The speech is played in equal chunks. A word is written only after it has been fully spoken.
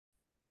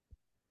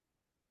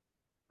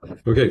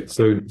Okay,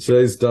 so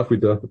today's daf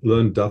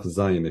learned daf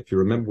zayin. If you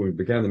remember when we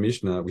began the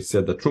Mishnah, we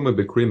said that truma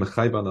bikkurim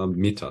chayban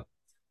mita,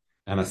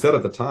 and I said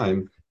at the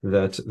time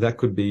that that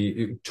could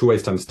be two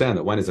ways to understand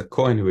it. One is a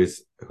kohen who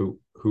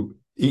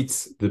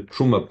eats the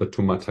truma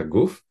b'tumat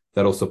haguf.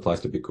 That also applies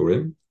to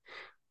bikurim,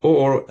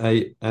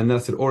 and then I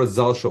said or a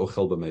zal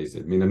she'ochel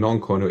b'mezid, meaning a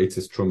non-kohen who eats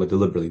his truma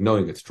deliberately,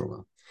 knowing it's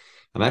truma.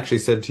 And I actually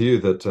said to you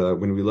that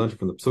when we learned it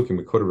from the Psukim,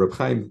 we quoted Reb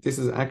Chaim, that this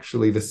is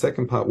actually the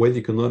second part where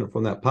you can learn it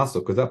from that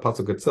pasuk, because that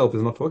pasuk itself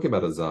is not talking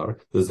about a zar.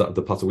 The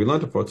pasuk we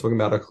learned it for, it's talking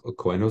about a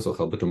kohen who's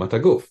ochel b'tumat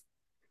haguf.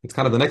 It's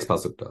kind of the next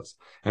pasuk does.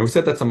 And we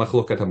said that's a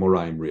machloket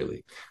hamoraim,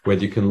 really, where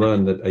you can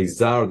learn that a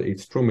zar that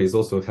eats truma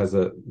also has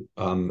a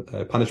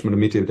punishment of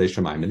miti v'dei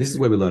shamayim. And this is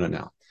where we learn it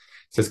now.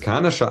 It says,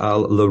 Kana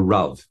sha'al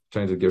l'rav,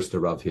 trying to gears to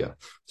Rav here.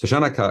 So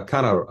Shana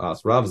Kana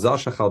asks, Rav zar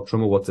shachal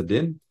truma, what's a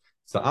din?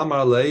 So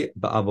Amar le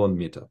ba'avon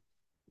mita.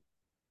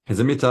 So,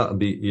 however, after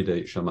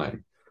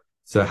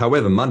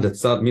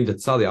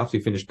he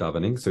finished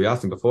davening, so he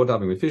asked him before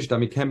davening, we finished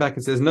davening, he came back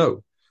and says,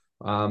 no.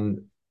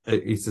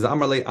 He says,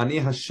 Amarle, Ani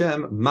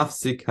Hashem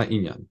mafsik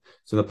ha'inyan.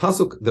 So the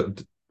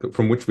pasuk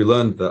from which we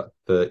learned that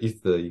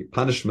the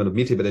punishment of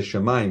miti b'dei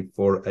shamayim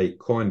for a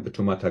kohen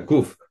b'tumat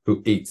haguf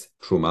who eats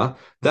truma,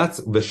 that's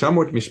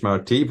v'shamut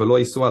mishmarti v'lo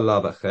yisu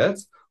alav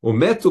achetz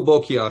umetu bo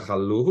ki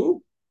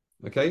achaluhu.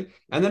 Okay,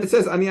 and then it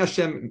says Ani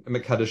Hashem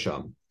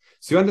mekadesham.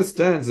 So you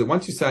understand that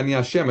once you say Ani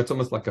Hashem, it's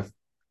almost like a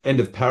end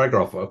of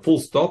paragraph or a full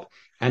stop,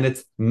 and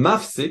it's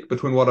mafsik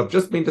between what I've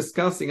just been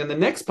discussing and the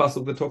next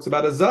pasuk that talks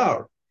about a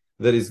zar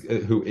that is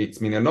who eats,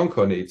 meaning a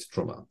non-kohen eats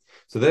truma.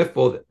 So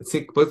therefore,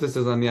 both this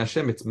is Ani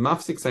Hashem, it's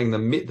mafsik saying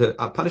the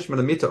punishment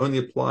of mita only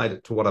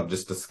applied to what I've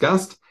just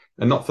discussed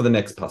and not for the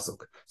next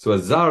pasuk. So a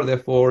zar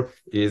therefore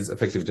is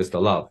effectively just a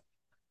lav.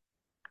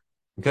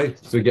 Okay,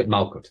 so we get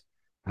malkut.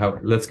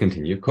 Let's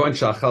continue. Kohen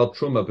shachal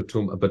truma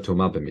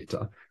b'tuma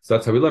b'mita. So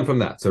that's how we learn from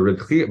that. So Reb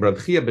Chia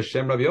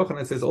b'shem Rav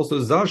Yochanan says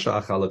also zar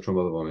shachal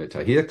truma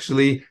b'mita. He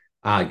actually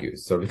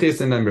argues. So Reb Chia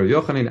says Rav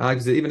Yochanan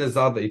argues that even a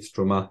zar that eats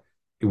truma,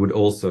 it would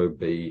also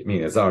be,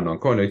 meaning a zar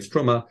non-kohen who eats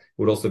truma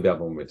would also be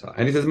avon mita.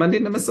 And he says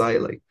mandina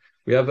masayli.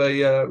 We have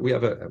a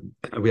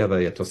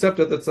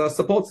Tosefta that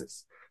supports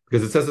this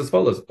because it says as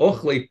follows: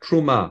 Ochle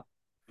truma,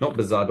 not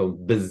bezadon,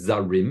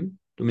 bezarim,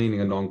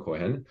 meaning a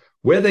non-kohen.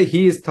 Whether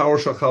he is tahor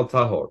shachal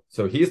tahor,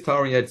 so he is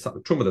tahor yet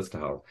truma that's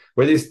tahor.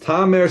 Whether he's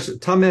tameh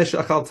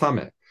shachal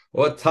tameh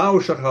or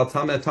tahor shachal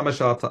tameh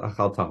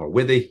shachal tahor.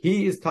 Whether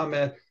he is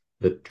tameh,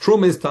 the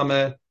truma is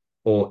tameh,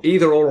 or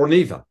either or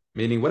neither,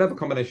 meaning whatever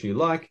combination you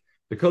like.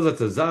 Because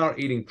it's a zar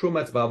eating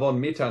truma, it's ba'avon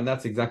mita, and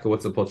that's exactly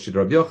what supports Shid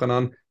Rabbi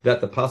Yochanan.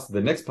 That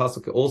the next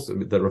pasuk also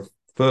that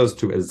refers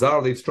to a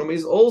zar that eats truma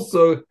is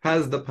also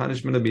has the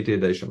punishment of mita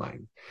yedei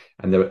shamayim.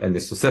 And the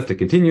Tosefta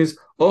continues,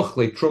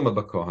 ochle truma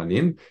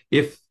b'kohanim,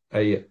 if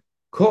a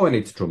kohen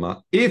eats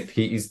truma, if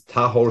he is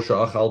tahor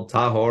sha'achal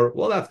tahor,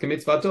 well, that's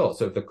mitzvato.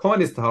 So if the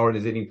kohen is tahor and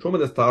is eating truma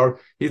that's tahor,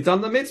 he's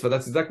done the mitzvah.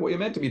 That's exactly what you're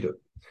meant to be doing.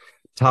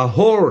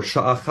 Tahor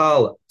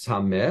sha'achal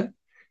tameh,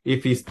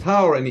 if he's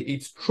tahor and he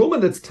eats truma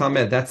that's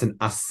tameh, that's an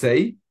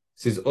asay.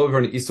 This is over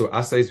an isur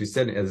asay, as we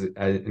said.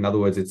 In other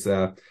words, it's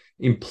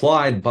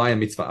implied by a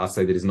mitzvah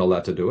asay that he's not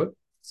allowed to do it.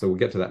 So we'll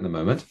get to that in a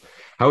moment.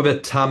 However,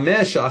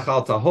 tameh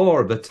sha'achal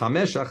tahor, the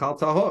tameh sha'achal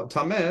tahor,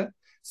 tameh.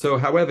 So,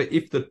 however,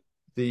 if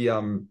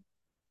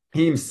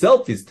he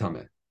himself is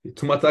tameh,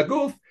 tumat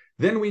haguf,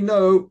 then we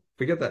know.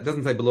 Forget that. It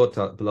doesn't say below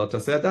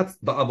taseh. That's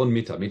ba'avon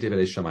mita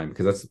v'dei shamayim,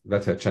 because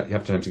that's how you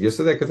have to change the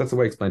yesterday, because that's the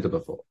way I explained it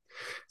before.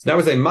 So now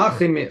we say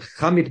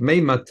chamit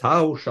meima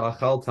tahu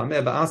shachal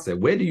tameh ba'aseh.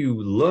 Where do you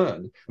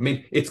learn? I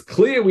mean, it's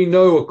clear we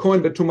know a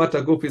kohen b'tumat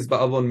haguf is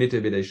ba'avon mita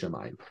v'dei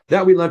shamayim.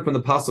 That we learned from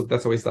the pasuk.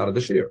 That's how we started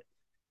the shir.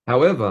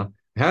 However,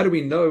 how do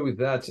we know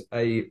that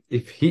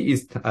if he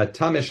is a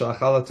tameh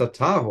shachal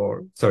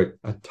tahor,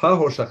 a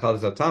tahor shachal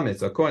tameh,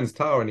 so a kohen's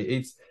tahor and he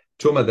eats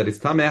truma that is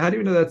tameh, how do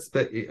you know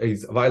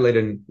he's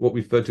violating what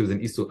we refer to as an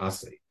isu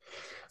asay?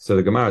 So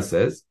the Gemara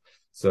says,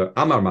 so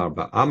Amar Rav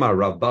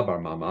Babar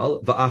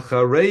Mamal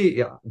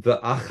v'achar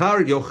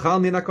yochal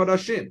min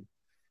hakodashim.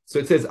 So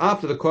it says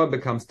after the kohen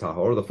becomes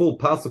tahor, the full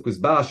pasuk is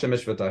ba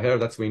shemesh v'taher.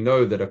 That's we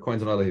know that a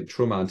kohen's not allowed to eat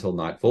truma until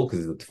nightfall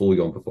because it's a full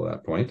yom before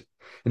that point.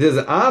 It says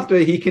after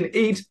he can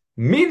eat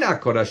min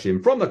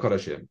hakodashim, from the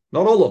kodashim,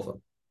 not all of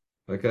them.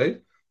 Okay.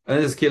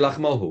 And it's kilach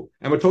mohu.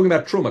 And we're talking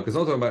about truma, because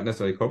we're not talking about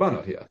necessarily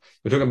korbanot here.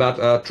 We're talking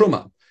about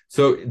truma.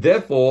 So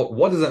therefore,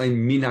 what does that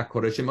mean, mina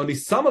koreshim? Only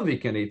some of it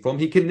can eat from.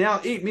 He can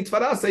now eat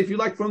mitzvah, if you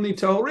like, from the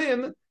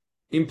tahorim,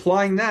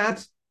 implying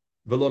that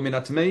velo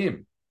minat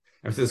meim.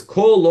 And it says,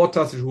 kol lo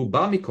taseh hu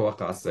ba mikoach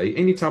aseh.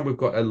 Anytime we've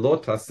got a lo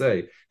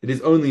taseh, it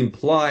is only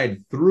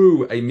implied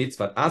through a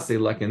mitzvah aseh,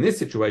 like in this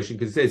situation,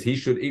 because it says he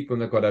should eat from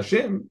the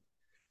kodashim.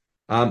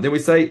 Then we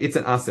say it's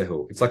an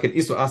asehu. It's like an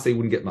isu aseh, you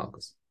wouldn't get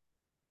malchus.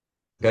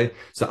 Okay,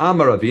 so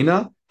Amar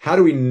Ravina, how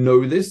do we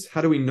know this?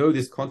 How do we know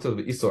this concept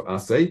of Isor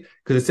Asay?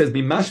 Because it says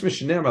Bimash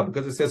Mishnera,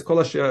 because it says Kol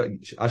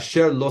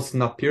Asher Los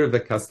Napir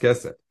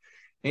Vekaskesed.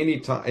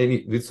 This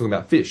is talking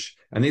about fish,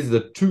 and these are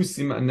the two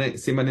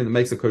simanim that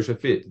makes a kosher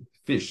fish,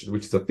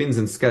 which is the fins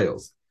and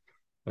scales.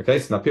 Okay,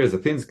 snapir is the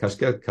fins,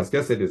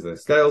 kaskeset is the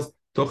scales.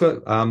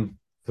 Tochelu.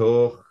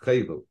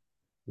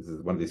 This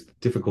is one of these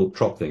difficult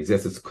trop things.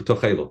 Yes, it's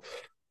tochelu.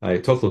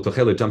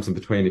 Tochelu jumps in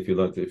between if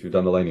you've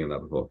done the lining on that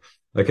before.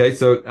 Okay,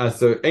 so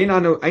ein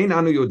anu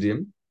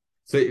yodim.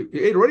 So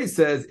it already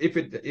says if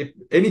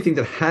anything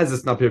that has a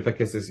snapir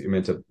v'keses, you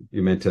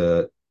meant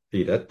to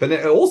eat it. But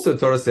it also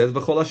Torah says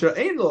v'chol asher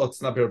ein lo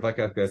snapir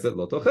v'keset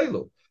lo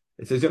tochelu.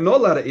 It says you're not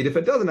allowed to eat if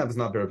it doesn't have a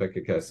snapir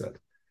v'keset.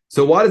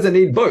 So why does it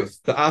need both?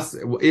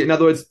 In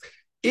other words,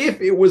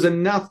 if it was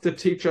enough to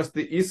teach us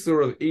the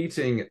issur of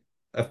eating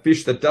a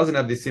fish that doesn't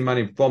have the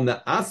simanim from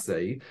the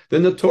asay,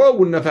 then the Torah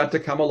wouldn't have had to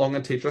come along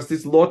and teach us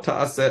this lo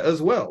ta'aseh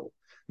as well.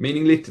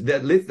 Meaning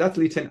that's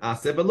liten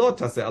aseh v'lo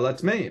ta'aseh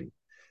alat meim.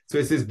 So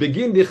it says,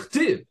 begin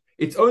dichtiv.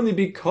 It's only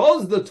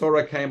because the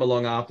Torah came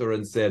along after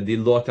and said, the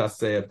lo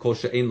ta'aseh of kol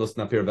she'ein lo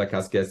snapir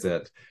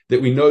v'kaskeset,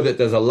 that we know that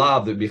there's a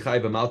lav that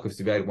b'chai v'malkuf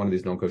to eat one of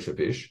these non-kosher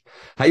fish.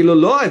 Ha'ilo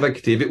lo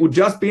avaktiv, it would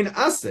just be an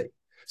aseh.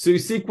 So you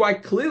see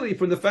quite clearly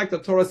from the fact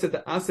that Torah said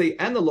the aseh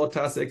and the lo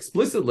ta'aseh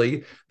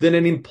explicitly, then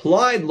an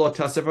implied lo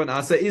ta'aseh for an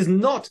aseh is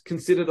not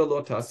considered a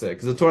lo ta'aseh,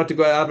 because the Torah had to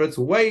go out of its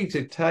way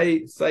to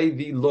say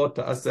the lo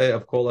ta'aseh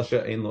of kol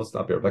asher ein lo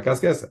snapir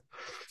v'kaskeset.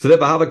 So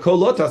therefore, have a kol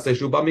lo ta'aseh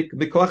shu ba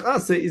mikoach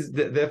aseh is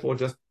therefore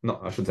just, no,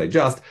 I shouldn't say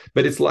just,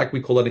 but it's like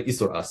we call it an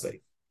isur aseh.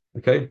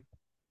 Okay,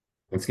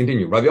 let's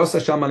continue. Rav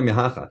Yosef Shaman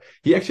Mihacha,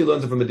 he actually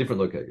learns it from a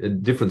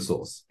different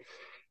source,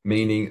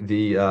 meaning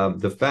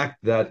the fact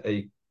that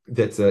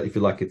if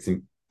you like, it's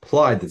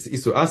implied that it's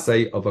isur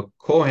asay of a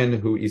kohen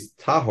who is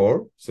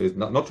tahor, so it's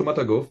not trumat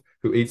aguf,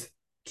 who eats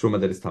truma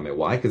that is tameh.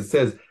 Why? Because it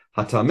says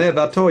hatameh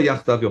v'ator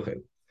yachtav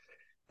yochel,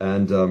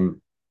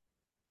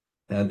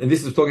 and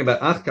this is talking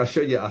about ach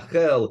kasher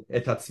yeachel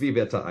et hatzvi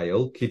v'et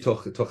ha'ayil ki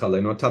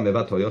tochalenu hatameh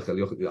v'ator yochel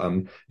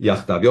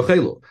yachtav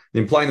yochelu.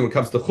 Implying that when it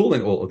comes to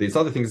chulin, all of these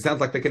other things, it sounds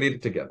like they can eat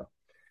it together.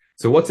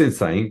 So what's it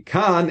saying?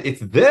 Kan,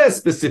 it's there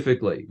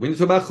specifically when you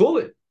talk about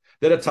chulin,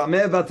 that a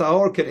tameh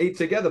v'tahor can eat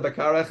together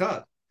b'kar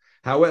echad.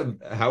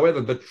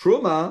 However, but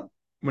truma,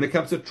 when it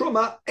comes to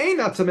truma, ain't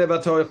a tameh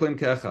v'tahor yechlim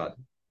ke'echad.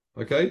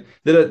 Okay,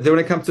 that when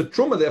it comes to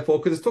truma, therefore,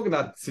 because it's talking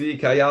about tzvi,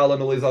 kayal,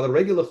 and all these other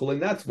regular chulin,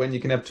 that's when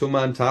you can have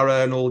truma and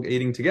tara and all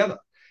eating together.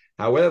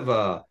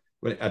 However,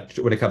 when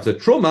it comes to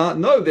truma,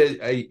 no,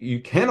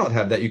 you cannot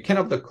have that. You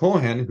cannot have the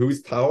kohen who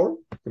is tahor,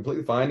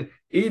 completely fine,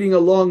 eating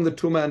along the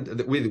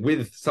truma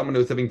with someone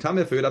who's having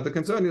tameh food. Have the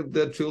concern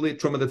the truly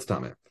truma that's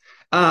tameh.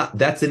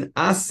 That's an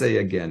asay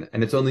again,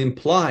 and it's only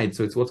implied,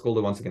 so it's what's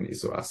called once again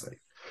isur asay.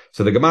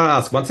 So the Gemara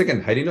asks once again,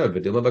 how do you know?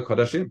 V'dila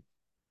b'kodashim.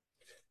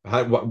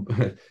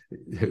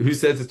 Who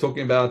says it's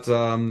talking about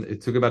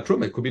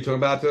truma? It could be talking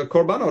about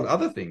korbanot,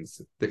 other things.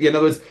 In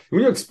other words,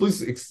 when you're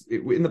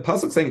in the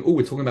pasuk saying, "Oh,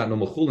 we're talking about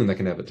normal chulin that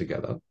can have it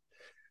together,"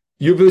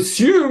 you've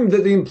assumed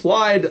that the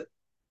implied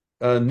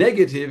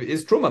negative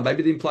is truma.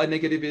 Maybe the implied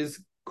negative is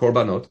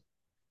korbanot.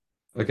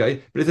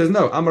 Okay, but it says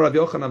no. Amar Rav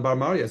Yochanan Bar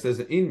Maria says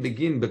in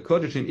begin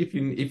bekodashim. If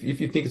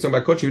you think it's talking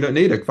about kodashim, you don't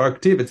need it. Kfar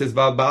ktiv. It says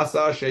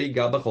va'basa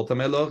sheiga b'chol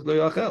tameh lo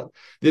yachel.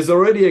 There's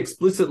already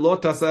explicit lo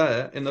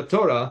taseh in the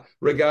Torah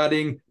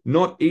regarding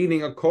not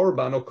eating a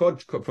korban or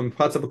kod from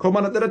parts of a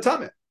korban that are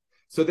tameh.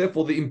 So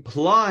therefore, the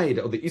implied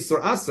or the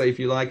isur aseh, if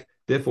you like,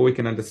 therefore we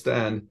can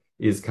understand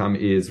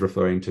is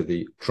referring to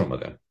the truma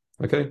there.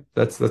 Okay,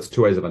 that's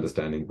two ways of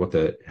understanding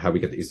how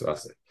we get the isur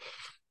aseh.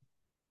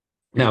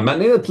 Now,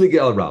 manila pligi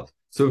al Rav.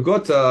 So we've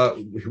got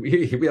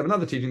we have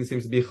another teaching that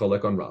seems to be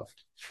cholek on Rav,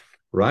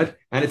 right?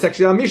 And it's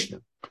actually our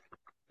Mishnah,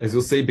 as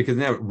you'll see, because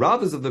now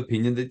Rav is of the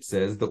opinion that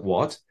says that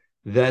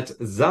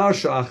zar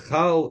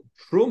sha'achal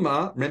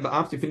truma. Remember,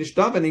 after you finish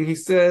davening, he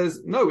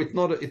says no, it's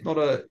not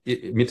a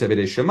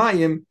mitavede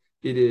shemayim.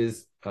 It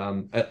is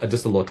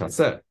just a lo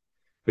taseh.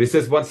 But he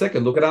says 1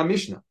 second. Look at our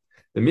Mishnah.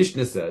 The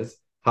Mishnah says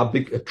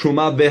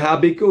truma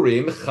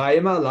ve'habikurim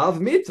chayim alav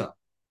mita.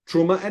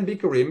 Truma and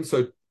bikurim.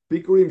 So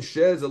Bikkurim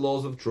shares the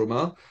laws of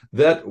truma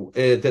that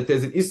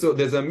there's an issur,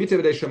 there's a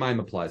mitavede shemayim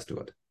applies to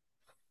it.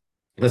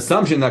 The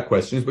assumption in that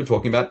question is we're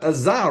talking about a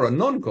zar, a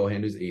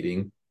non-kohen who's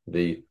eating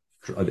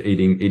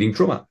eating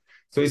truma.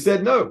 So he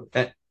said no.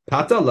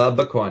 Patala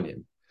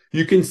b'kohanim.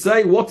 You can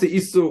say what's the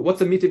issur,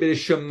 what's a mitavede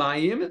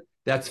shemayim?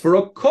 That's for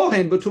a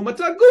kohen, but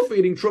trumata guf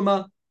eating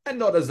truma and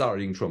not a zar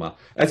eating truma.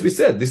 As we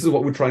said, this is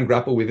what we try and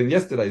grapple with in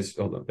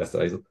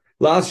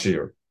last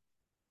year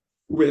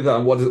with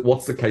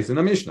what's the case in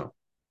the Mishnah.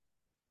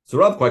 So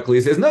Rav quite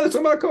clearly says, no, that's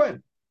talking about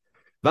Kohen.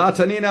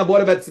 V'atanina,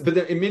 what about, but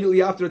then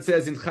immediately after it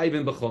says in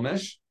Chayvin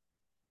b'chomesh,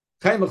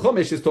 Chayvin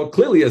b'chomesh is taught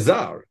clearly a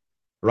zar,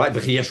 right?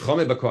 V'chiyesh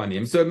chome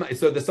b'kohanim.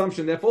 So the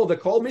assumption, therefore, the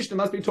whole Mishnah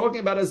must be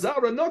talking about a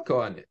zar and not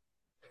Kohanim.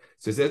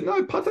 So he says,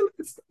 no,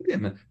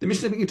 the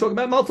Mishnah can talk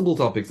about multiple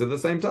topics at the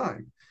same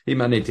time.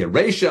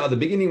 Reisha, the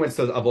beginning when it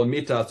says Avon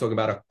Mita, talking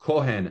about a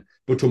Kohen,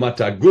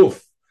 Butumata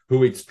Guf,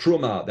 who eats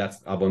truma,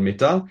 that's Avon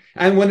Mita.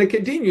 And when it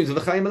continues,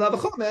 V'chaim alav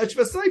v'chomesh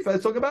v'seifa,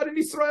 it's talking about in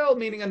Israel,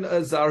 meaning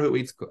a zar who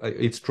eats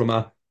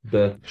truma,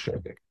 the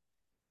shogeg.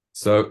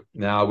 So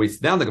now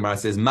the Gemara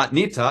says,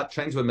 Matnita,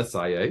 changed with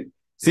Messiah,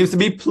 seems to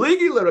be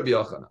pligi Rabbi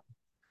Yochanan.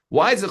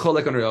 Why is it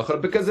cholek on Rabbi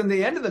Yochanan? Because in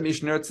the end of the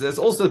Mishnah it says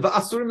also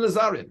va'asurim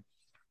lezarin.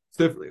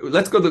 So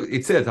let's go to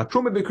it says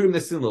hatruma bikurim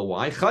nesin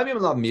why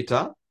chayvim lav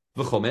mita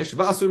v'chomesh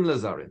va'asurim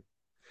lezarin.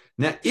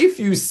 Now, if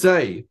you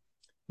say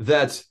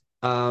that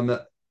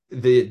the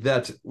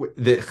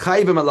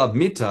chayvim alav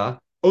mita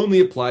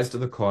only applies to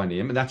the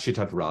kohanim, and that's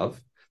shitat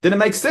Rav, then it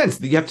makes sense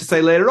that you have to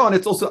say later on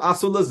it's also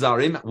asul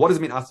lazarim. What does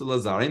it mean asul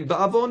lazarim?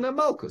 Ba'avon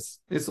malchus.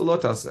 It's a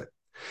lot to say.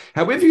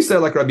 However, if you say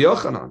like Rabbi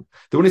Yochanan,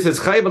 that when he says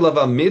chayv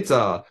alav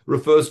mita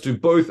refers to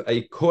both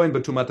a kohen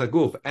b'tumat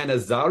haguf and a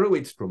zar who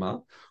eats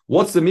truma,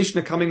 what's the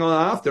Mishnah coming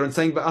on after and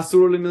saying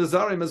ba'asur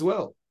lazarim as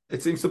well?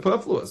 It seems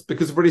superfluous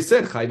because we've already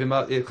said chayvim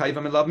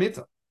alav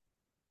mita.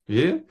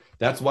 Yeah,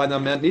 that's why the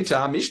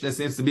Mishnah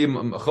seems to be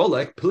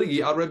cholek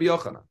pligi al Rabbi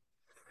Yochanan.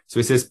 So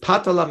he says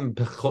patalam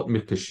pechot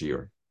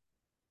mikashir.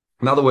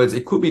 In other words,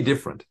 it could be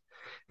different,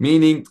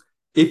 meaning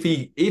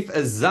if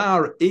a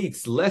zar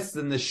eats less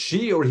than the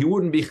shiur, he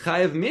wouldn't be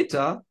chayav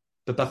mita,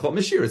 but pachot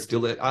mishir is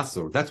still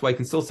asur. That's why you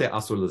can still say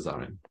asur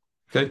lazarim.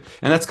 Okay,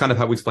 and that's kind of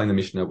how we explained the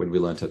Mishnah when we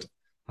learned it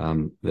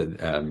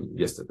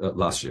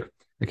last year.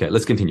 Okay,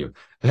 let's continue.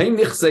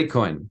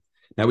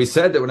 Now we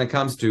said that when it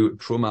comes to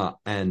truma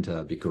and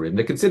bikurim,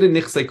 they're considered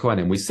nichsei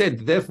kohanim. We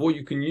said therefore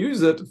you can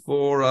use it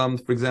for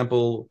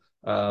example,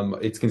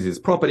 it's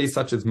considered properties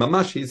such as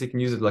mamashis. You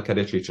can use it like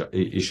kadesh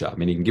isha,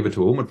 meaning you can give it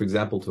to a woman, for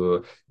example,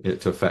 to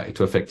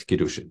affect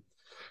kiddushin.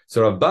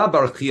 So Rav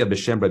Bar Chia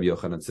b'shem Rabbi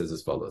Yochanan says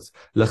as follows: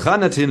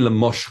 Lechanatin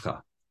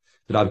lemoshcha,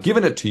 that I've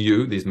given it to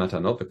you, these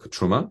matanot, the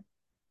truma.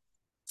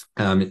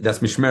 That's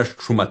mishmer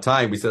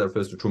trumatai. We said that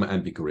refers to truma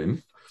and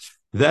bikurim.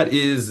 That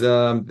is,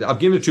 I've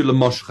given it to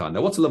lemoshcha.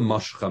 Now, what's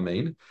lemoshcha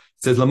mean? It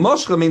says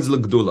lemoshcha means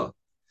legdula.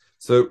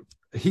 So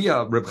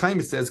here, Reb Chaim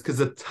says,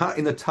 because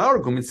in the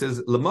Targum it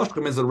says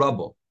lemoshcha means a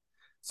rabo.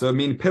 So it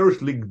means perish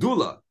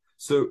ligdula.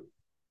 So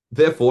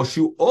therefore,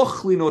 shu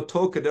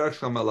ochlinoto kederach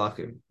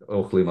shamalachim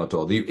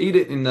ochlinoto. You eat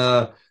it in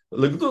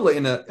legdula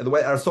in the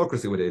way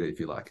aristocracy would eat it, if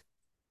you like.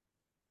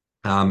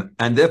 And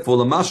therefore,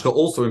 lemashcha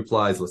also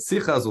implies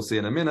lasicha, as we'll see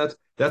in a minute.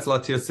 That's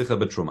latir sicha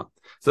betruma.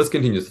 So let's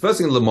continue. The first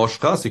thing,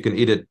 lemoshcha, so you can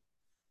eat it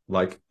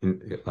like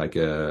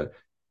legdula,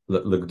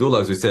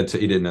 as we said, to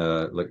eat in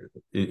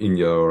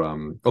your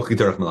ochli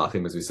derech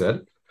malachim, as we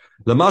said.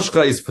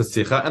 Lemashcha is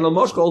fasicha, and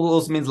lemashcha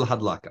also means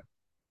lahadlaka.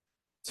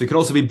 So it can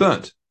also be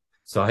burnt.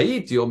 So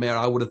hayiti omer,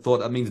 I would have thought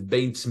that means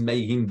bein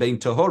tmeihim, bein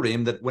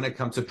tahorim, that when it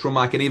comes to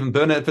truma, I can even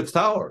burn it if it's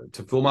tahor,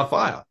 to fuel my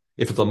fire.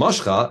 If it's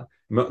lemashcha,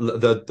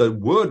 the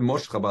word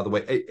moshcha, by the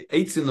way,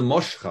 eats in the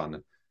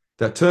moshchan.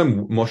 That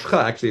term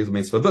moshcha actually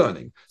means for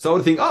burning. So I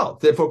would think,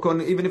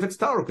 therefore, even if it's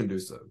tahor, can do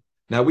so.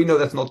 Now we know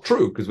that's not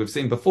true because we've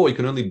seen before you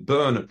can only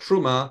burn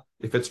truma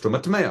if it's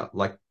truma tmeah,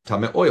 like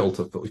tameh oil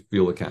to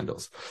fuel the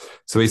candles.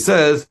 So he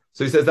says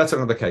that's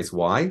not the case.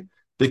 Why?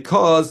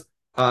 Because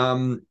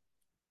it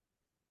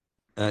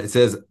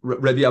says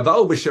Rabbi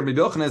Avau b'shem Rabbi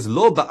Yochanan is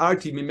lo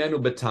ba'arti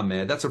mimenu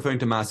betameh. That's referring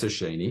to Maaser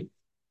Sheni.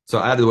 So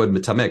I added the word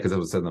betameh because that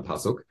was said in the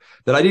pasuk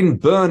that I didn't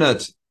burn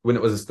it when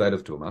it was a state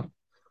of tuma.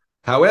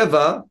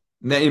 However,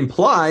 that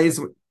implies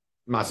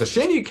Maaser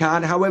Sheni you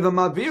can. However,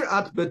 mavir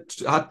at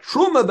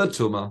truma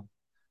betuma.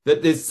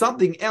 That there's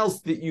something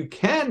else that you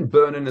can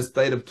burn in a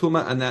state of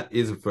tuma, and that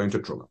is referring to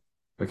truma.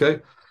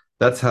 Okay,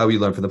 that's how you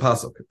learn from the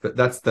pasuk.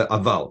 That's the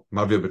aval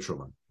mavir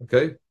betruma.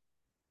 Okay,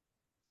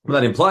 well,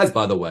 that implies,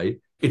 by the way,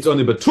 it's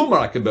only betruma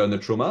I can burn the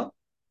truma,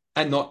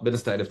 and not in a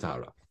state of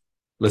tahara.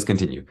 Let's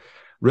continue.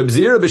 Reb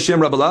Zira b'shem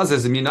Rab Elazar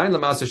says, "Minayin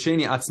l'Maaser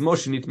Sheni atzmo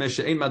shenitmeh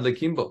she'ein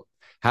madlikim bo."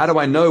 How do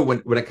I know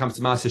when it comes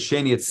to Maaser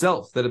Sheni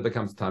itself that it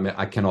becomes tameh?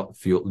 I cannot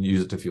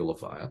use it to fuel a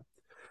fire.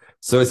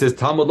 So it says,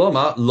 Talmud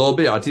Loma, lo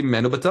be'ati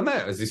menu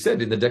b'tameh. As he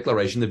said in the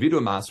declaration, the Vidu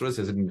Masra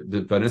says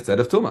the burn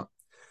instead of Tuma.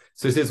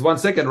 So he says, 1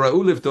 second,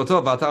 Ra'u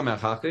livtoto v'atam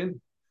echachin.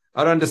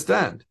 I don't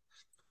understand.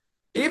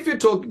 If you're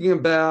talking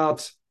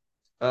about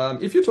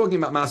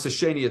Maaser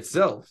Sheni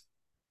itself,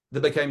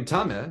 that became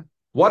Tameh,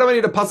 why do I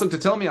need a pasuk to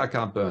tell me I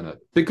can't burn it?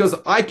 Because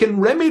I can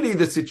remedy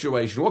the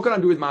situation. What can I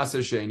do with Maaser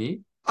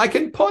Sheni? I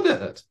can ponder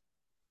it.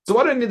 So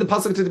why do I need the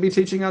pasuk to be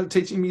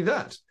teaching me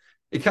that?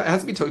 It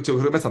has to be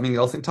talking about something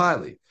else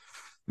entirely.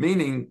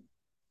 Meaning,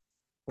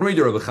 Ari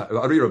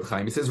Reb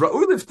Chaim, he says,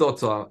 "Ra'u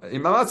livtoto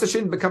in Maaser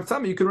Sheni become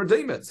Tameh, you can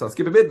redeem it." So let's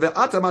give a bit.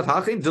 Ve'atamat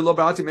hachin delo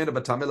b'ati menu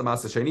b'tameh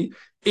l'Maaser Sheni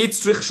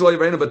itzrich shlo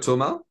yireinu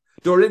b'tuma.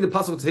 Do I read the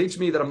pasuk to teach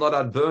me that I'm not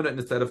allowed to burn it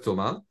instead of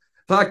tuma?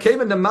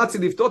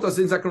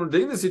 Since I can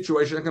redeem the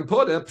situation, I can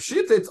put it.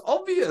 Pshita, it's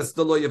obvious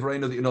the law of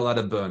Reino that you're not allowed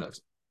to burn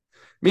it.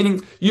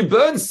 Meaning, you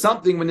burn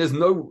something when there's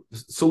no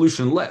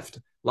solution left,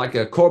 like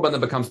a korban that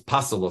becomes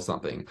pasul or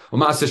something. Or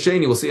Maaser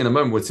Sheni, we'll see in a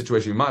moment what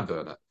situation you might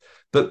burn it.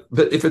 But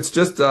if it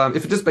just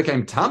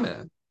became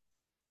tameh,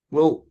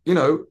 well,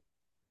 why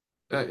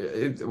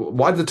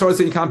did the Torah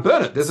say you can't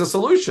burn it? There's a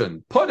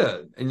solution. Put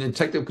it, and you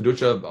take the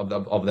kedusha of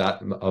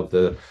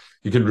the.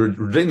 You can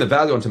redeem the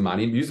value onto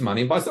money, use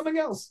money, and buy something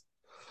else.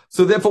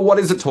 So therefore, what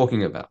is it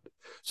talking about?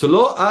 So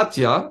lo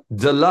atya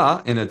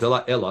dela and a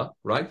dela ella,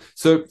 right?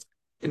 So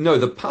no,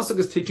 the pasuk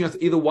is teaching us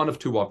either one of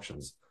two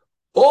options.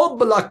 Or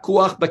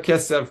b'lakuach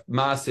b'kesev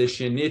maaser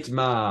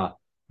shenitma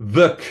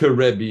the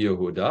Rebbe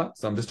Yehuda.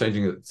 So I'm just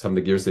changing some of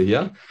the gears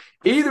here.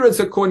 Either it's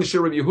according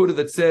to Rebbe Yehuda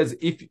that says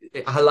if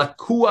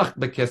halakuach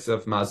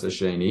bekesef ma'aser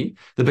sheni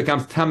that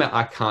becomes tameh,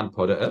 I can't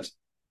put it.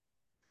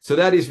 So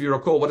that is, if you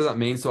recall, what does that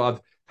mean? So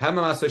I've had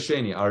my ma'aser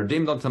sheni, I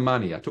redeemed onto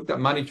money, I took that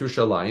money to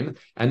Yerushalayim,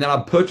 and then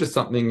I purchased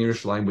something in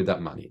Yerushalayim with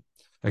that money.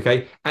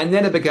 Okay, and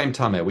then it became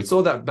tameh. We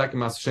saw that back in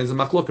Master Shen's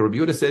Machlokah. Rabbi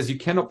Yehuda says you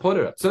cannot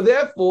potter it. So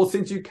therefore,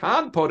 since you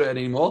can't potter it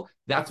anymore,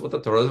 that's what the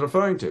Torah is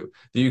referring to.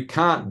 That you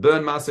can't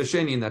burn Master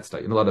Sheni in that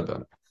state. You're not allowed to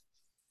burn it.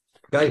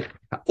 Okay,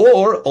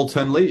 or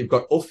alternately, you've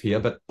got off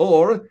here,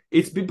 or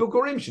it's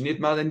Bikkurim shenit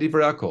mal and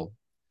divrei hakol.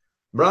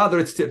 Rather,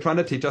 it's trying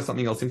to teach us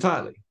something else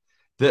entirely.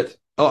 That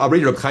I'll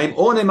read Reb Chaim. The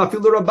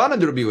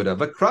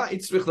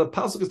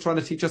pasuk is trying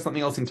to teach us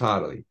something else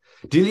entirely.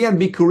 Dilian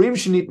bikurim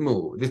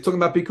shenitmu. They're talking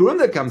about bikurim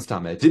that comes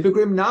tameh.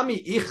 Bikurim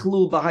nami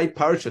ichlul b'hai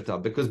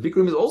parshata, because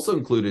bikurim is also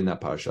included in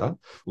that parsha.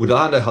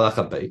 Udahana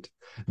halacha beit.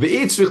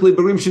 Ve'itzrich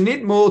bikurim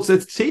shenitmu. So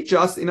it's teach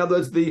us. In other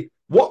words,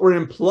 what we're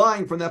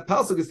implying from that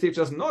pasuk is teach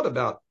us not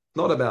about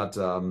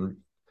Maser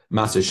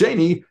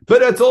Sheni,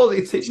 but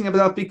it's teaching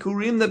about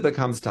bikurim that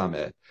becomes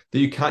tameh, that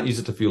you can't use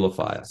it to fuel a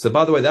fire. So,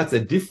 by the way, that's a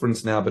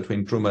difference now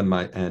between Truma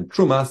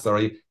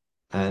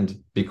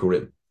and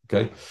Bikurim.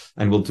 Okay,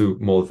 and we'll do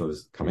more of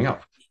those coming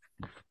up.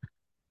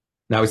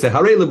 Now we say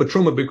Harei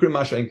Truma Bikurim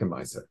Masha Enkem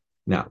Meiser.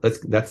 Now that's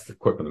the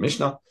quote from the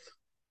Mishnah.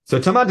 So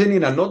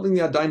Tamadinin are not in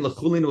the Adain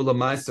lechulin ula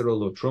Meiser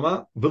ula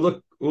Truma,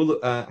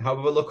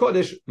 however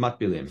lakodesh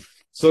matbilim.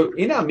 So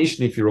in our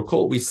Mishnah, if you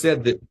recall, we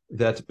said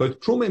that both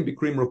Truma and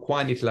Bikurim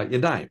require nitilat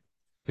yadayim,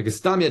 because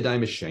Stam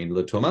yadayim is shein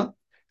l'Truma,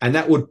 and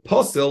that would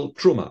posel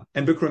Truma,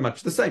 and Bikurim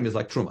much the same is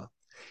like Truma.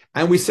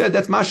 And we said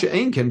that's Masha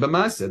Einkin, but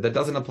Maser, that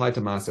doesn't apply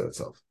to Maser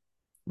itself,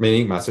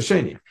 meaning Maser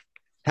Sheni.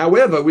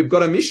 However, we've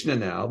got a Mishnah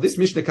now. This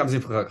Mishnah comes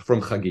in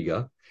from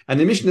Chagiga, and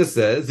the Mishnah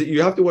says that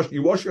you have to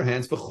wash your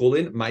hands for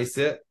Chulin,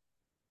 Maser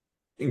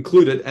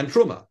included, and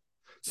Truma.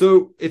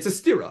 So it's a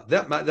stira.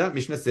 That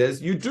Mishnah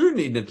says you do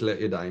need netilat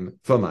yadayim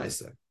for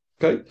Maser.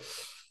 Okay?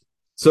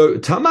 So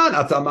Taman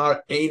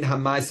atamar ein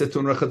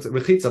hamaisetun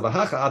rechitza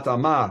v'hacha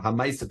atamar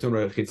hamaisetun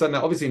rechitza.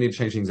 Now, obviously, you need to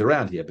change things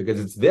around here because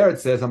it's there. It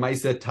says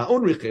hamaiset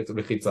taun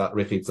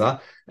rechitza,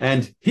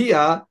 and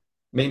here,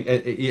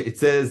 it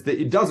says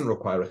that it doesn't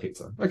require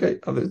rechitza. Okay,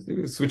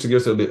 I'll switch the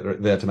gears a little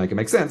bit there to make it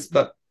make sense,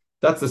 but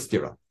that's the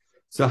stira.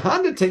 So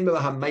handatim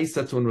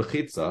hamaisetun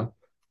rechitza.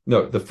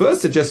 No, the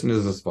first suggestion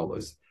is as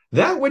follows: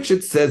 that which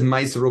it says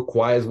maisa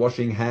requires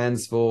washing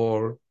hands in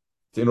order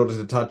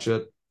to touch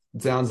it.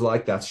 It sounds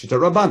like that's shita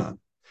rabbanan.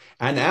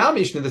 And our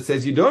Mishnah that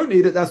says you don't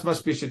need it, that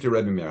must be Shita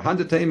Rebbe Meir.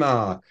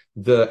 Handatema,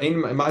 the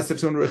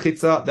Ma'asatun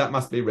Rechitza, that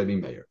must be Rebbe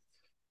Meir.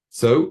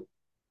 So,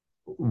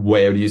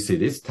 where do you see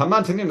this?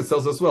 Taman Tanim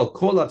tells us well,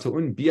 Kola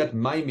Ta'un Biat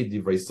Mai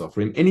Midivrei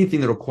Sofrim,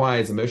 anything that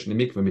requires immersion in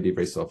mikveh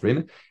Midivrei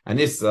Sofrim, and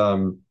this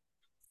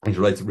it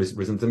relates to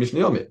Mishnah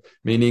Yomit,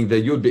 meaning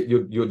the Yud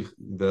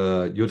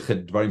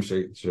Chet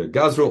Dvarim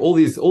Gazro, all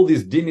these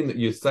dinim that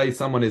you say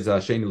someone is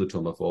Sheni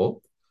L'Tumah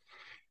for.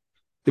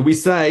 We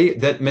say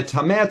that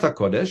Metameh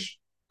HaKodesh,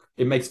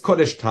 it makes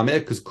Kodesh Tameh,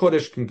 because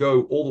Kodesh can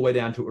go all the way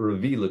down to a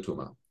Revi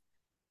L'Tumah.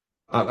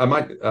 I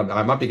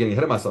might be getting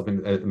ahead of myself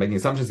in making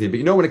assumptions here,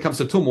 but when it comes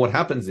to Tumah, what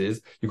happens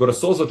is you've got a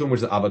source of Tumah,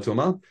 which is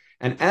Avatuma,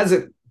 and as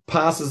it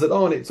passes it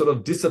on, it sort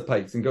of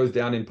dissipates and goes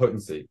down in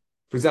potency.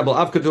 For example,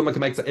 Avkatuma can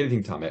make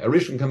anything Tameh. A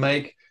Rishon can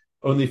make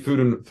only food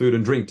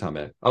and drink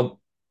Tameh. I'll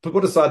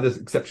put aside the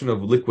exception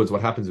of liquids,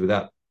 what happens with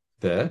that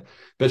there.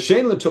 But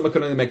Shein L'Tumah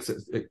can only make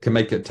it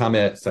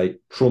Tameh, say,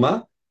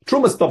 Truma.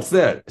 Truma stops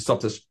there. It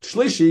stops at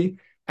Shlishi.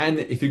 And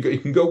if you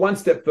can go one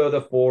step further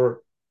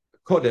for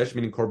Kodesh,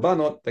 meaning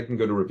Korbanot, they can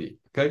go to Revi.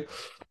 Okay?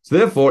 So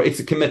therefore, it's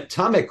a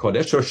Kemetame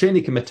Kodesh, or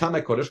Sheni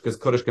Kemetame Kodesh, because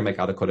Kodesh can make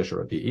out a Kodesh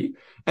or Revi.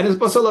 And it's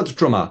Basalat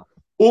Truma.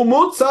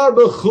 Umutzar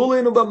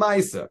b'chulin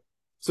u'b'maiser.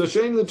 So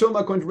Sheni L'Tumah,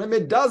 according to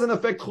Rambam, doesn't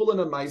affect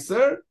Chulin and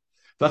Maiser.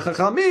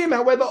 V'chachamim,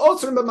 however,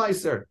 Osrim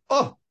b'maiser.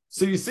 Oh,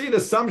 so you see the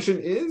assumption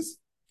is,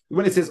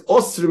 when it says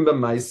Osrim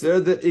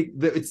b'maiser, that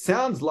it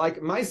sounds like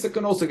Maiser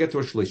can also get to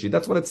a Shlishi.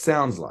 That's what it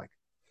sounds like.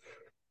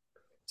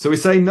 So we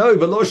say no,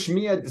 v'lo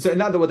shmiya. So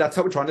in other words, that's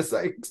how we're trying to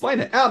explain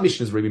it. Our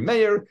Mishnah is Rebbe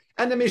Meir,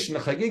 and the Mishnah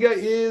Chagiga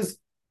is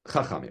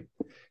Chachamim.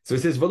 So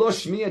it says v'lo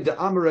shmiya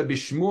de'amar Rabbi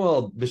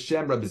Shmuel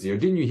b'shem Rabbi Zira.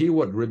 Didn't you hear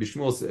what Rabbi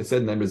Shmuel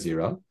said in the name of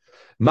Zira?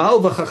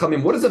 Ma'al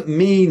v'chachamim. What does it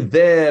mean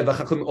there?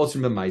 V'chachamim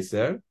osrim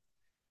b'maiser.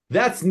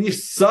 That's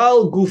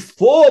nifsal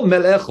gufo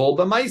melechol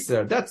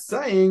b'maiser. That's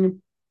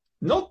saying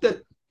not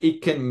that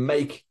it can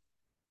make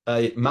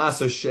a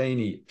Maser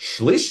Sheni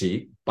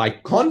Shlishi by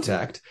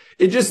contact.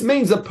 It just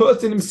means a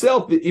person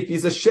himself, if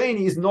he's a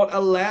Sheni, is not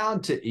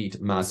allowed to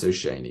eat Maser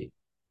Sheni.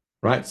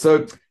 Right?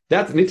 So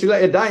that's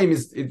Nitilat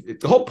Yadayim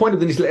the whole point of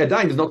the Nitilat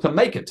Yadayim is not to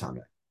make it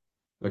Tameh.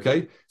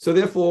 Okay? So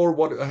therefore,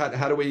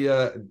 how do we,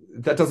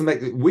 that doesn't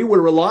make, we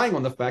were relying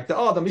on the fact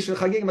that, the Mishnah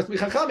Chagig must be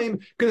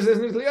Chachamim, because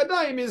Nitilat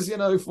Yadayim is,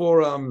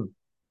 for,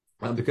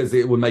 because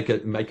it would make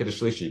it a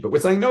Shlishi. But we're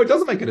saying, no, it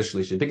doesn't make it a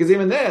Shlishi, because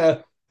even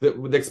there,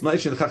 the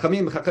explanation,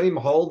 Chachamim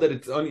hold that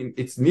it's only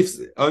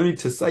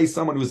to say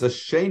someone who's a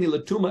Sheni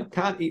L'Tumah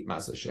can't eat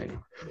Maser Sheni.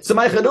 So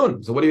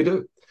what do you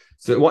do?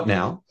 So what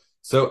now?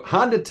 So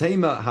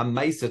handatema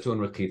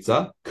hamaisaton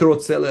rechitza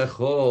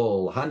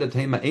krotzelechol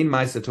handatema ein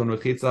maisaton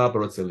rechitza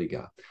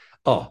barotzeliga.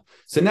 Oh,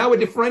 so now we're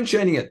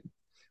differentiating it.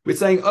 We're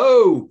saying,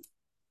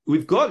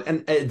 we've got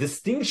a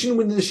distinction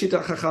within the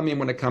Shita Chachamim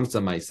when it comes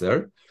to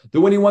Meiser,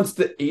 that when he wants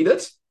to eat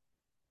it,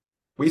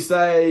 we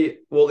say,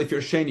 well, if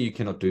you're sheni, you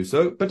cannot do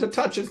so, but to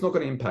touch it's not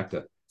going to impact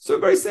it. So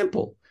very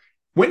simple.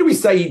 When do we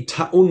say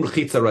ta'un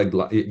chitza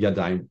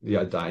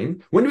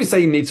yadayim? When do we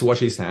say he needs to wash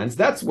his hands?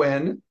 That's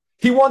when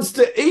he wants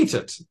to eat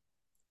it.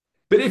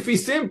 But if he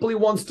simply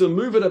wants to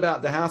move it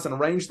about the house and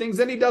arrange things,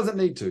 then he doesn't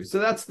need to. So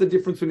that's the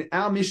difference between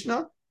our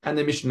Mishnah and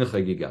the Mishnah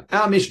Chagiga.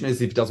 Our Mishnah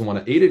is if he doesn't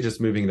want to eat it,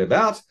 just moving it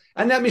about,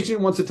 and that Mishnah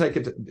wants to take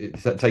it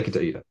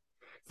to eat it.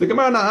 The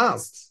Gemara now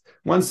asks,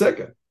 1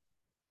 second.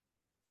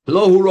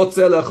 What's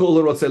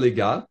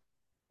the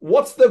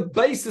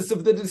basis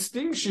of the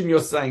distinction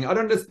you're saying?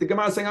 The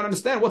Gemara is saying, I don't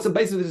understand. What's the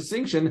basis of the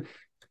distinction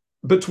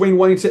between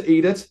wanting to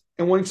eat it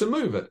and wanting to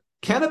move it?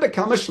 Can it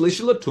become a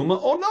shlishi latuma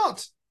or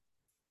not?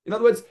 In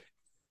other words,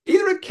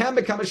 either it can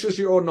become a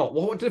shlishi or not.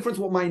 Well, what difference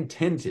what my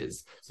intent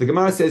is? So the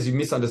Gemara says you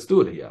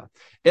misunderstood here.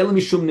 El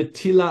mishum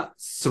netila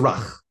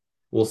srach,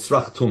 or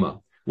srach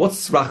tuma.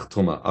 What's srach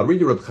tuma? I'll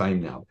read you Reb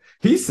Chaim now.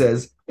 He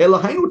says,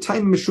 Elahainu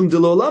time mishum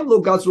delolam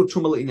lo gazru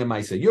tuma le'inya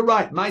maisa. You're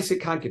right, maisa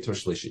can't get to a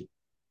shlishi.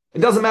 It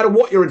doesn't matter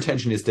what your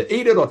intention is, to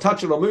eat it or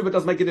touch it or move it,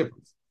 doesn't make a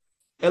difference.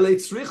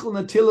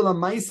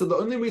 The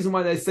only reason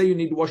why they say you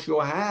need to wash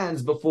your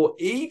hands before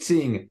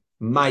eating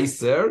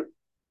meiser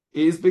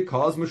is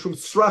because mishum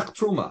srach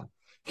truma.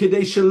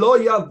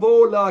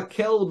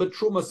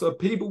 So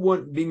people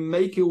won't be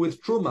making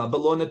with truma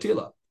below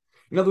natila.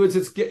 In other words,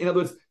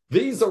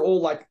 these are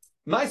all like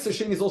meiser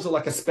shin is also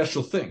like a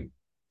special thing.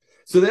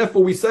 So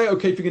therefore, we say,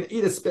 okay, if you're going to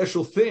eat a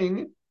special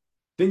thing,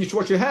 then you should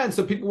wash your hands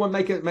so people won't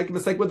make a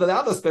mistake with the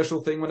other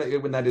special thing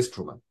when that is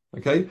truma.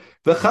 Okay.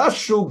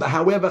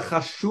 However,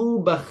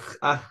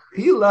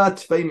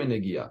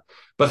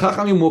 but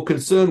Chachamim more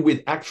concerned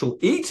with actual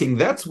eating.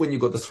 That's when you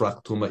got the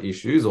srach tuma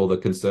issues or the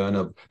concern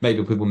of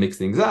maybe people mix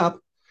things up,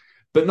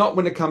 but not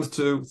when it comes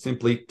to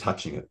simply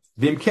touching it.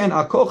 However,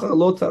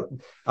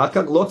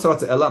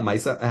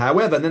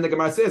 and then the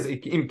Gemara says,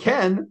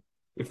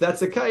 if that's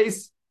the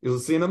case, you'll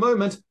see in a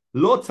moment,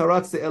 lo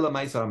taratze ela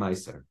meiser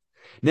meiser.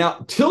 Now,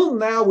 till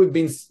now, we've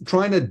been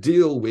trying to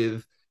deal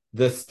with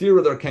the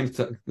stira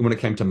that when it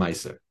came to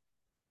meiser.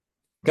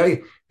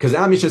 Okay? Because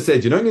our Mishnah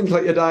said, you don't need to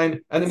take your dain,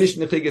 and the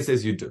Mishnah Chiga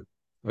says you do.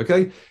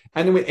 Okay?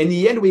 And then in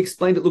the end, we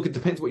explained it, look, it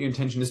depends what your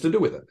intention is to do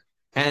with it.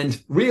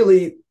 And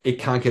really, it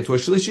can't get to a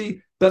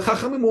shlishi, but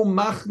Chachamim will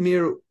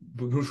machmir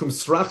from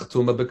srach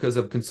truma because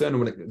of concern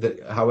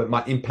how it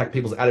might impact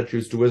people's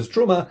attitudes towards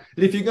truma.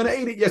 That if you're going to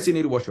eat it, yes, you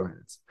need to wash your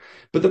hands.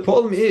 But the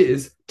problem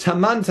is,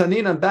 taman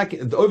tanin, and back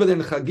over there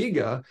in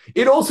Chagiga,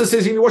 it also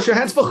says you need to wash your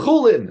hands for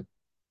chulin.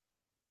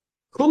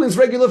 Chulin's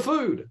regular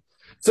food.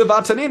 So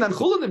vatanin and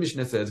chulin, the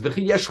Mishnah says,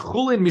 v'chi yesh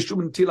chulin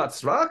mishum nitilat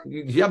srach.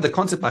 You have the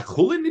concept by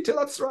chulin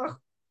nitilat srach.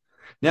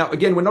 Now,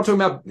 again, we're not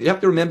talking about, you have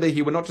to remember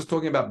here, we're not just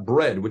talking about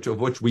bread, of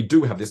which we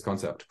do have this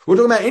concept. We're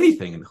talking about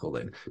anything in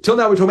Chulin. Till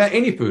now, we're talking about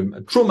any food.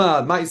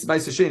 Truma, mais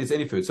sashin, it's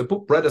any food. So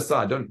put bread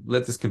aside. Don't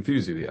let this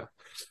confuse you here.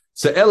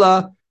 So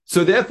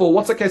therefore,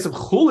 what's the case of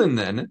Chulin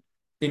then?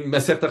 In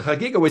Masechta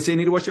Chagiga, we say you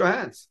need to wash your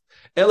hands.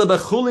 Ela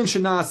b'chulin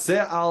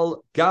shenaseh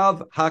al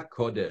gav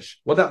hakodesh.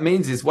 What that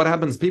means is, what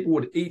happens? People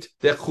would eat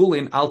their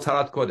chulin al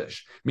tarat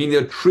kodesh, meaning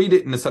they'll treat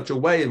it in such a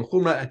way, and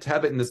chumrah to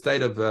have it in the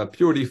state of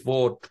purity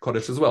for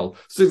kodesh as well.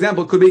 So, for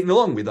example, it could be eaten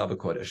along with other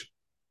kodesh.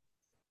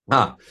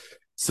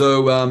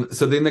 So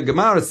then the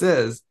Gemara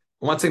says,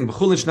 one thing,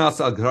 b'chulin shenaseh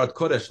al tarat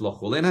kodesh lo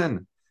chulin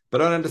hen. But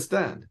I don't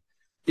understand.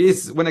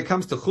 Is when it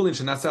comes to chulin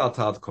shenaseh al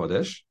tarat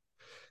kodesh,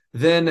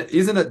 then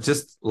isn't it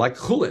just like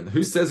chulin?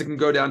 Who says it can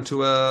go down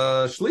to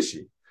a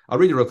shlishi? I'll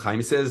read you Reb Chaim.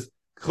 He says,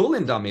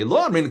 "Chulin dami lo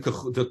amrin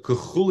the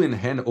chulin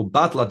hen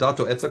ubat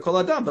ladato etza kol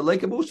adam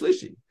v'leikabu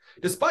shlishi."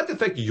 Despite the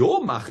fact you're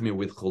machmir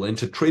with chulin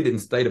to treat it in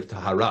state of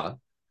tahara,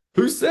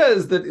 who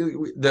says that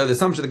the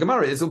assumption of the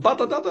Gemara is ubat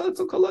ladato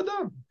etza kol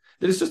adam,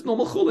 that it's just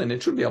normal chulin?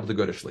 It should be able to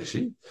go to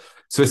shlishi.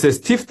 So it says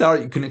tiftar.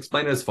 You can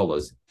explain it as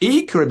follows: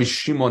 Ikra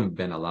b'Shimon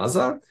ben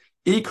Elazar,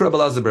 Ikra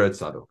b'Elazar ber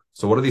Tzadok.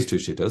 So what are these two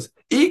shittas?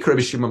 Ikra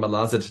b'Shimon ben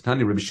Elazar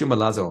Tani Rabbi Shimon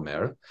ben Elazar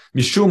Omer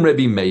Mishum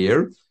Rabbi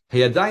Meir.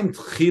 Now this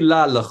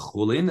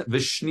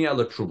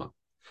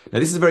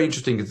is very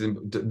interesting,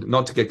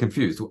 not to get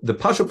confused. The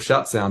Pashup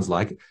Pshat sounds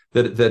like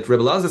that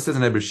Rebbe Lazar says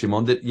in Rabbi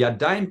Shimon that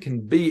Yadayim can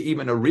be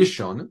even a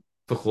Rishon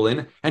for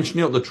Chulin and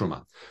Shniot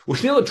L'Truma. Well,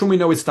 Shniot L'Truma we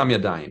know is Tam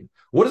Yadayim.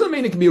 What does it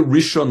mean it can be a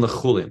Rishon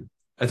L'Chulin?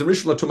 As a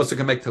Rishon L'Truma, so it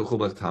can make Chul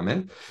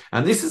L'Tameh.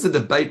 And this is a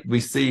debate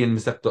we see in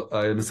Masechta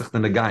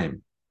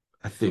Nagaim,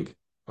 I think.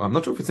 I'm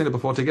not sure if we've seen it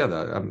before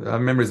together. I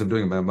have memories of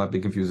doing it, but I might be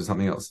confused with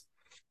something else.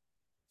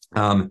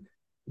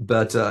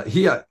 But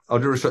here,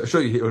 I'll show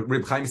you here.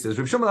 Reb Chaim says,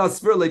 "Reb Shimon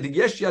al-Sver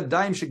le'diyesh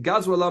yadayim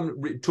shegazru alam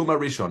tuma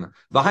rishon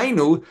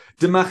v'hainu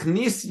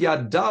demachnis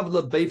yadav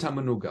lebeit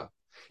hamenuga."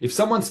 If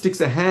someone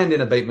sticks a hand in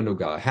a beit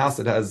menuga, a house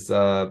that has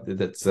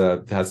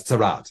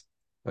tzarat,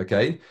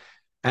 okay,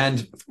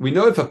 and we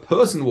know if a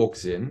person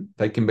walks in,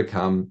 they can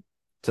become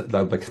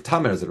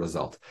tamer as a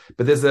result.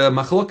 But there's a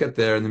machloket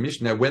there in the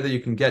Mishnah whether you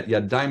can get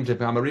yadayim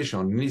tepam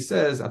rishon, and he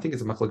says, I think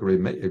it's a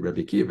machloket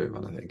Rabbi Kiva,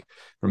 I think,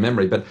 from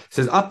memory, but it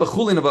says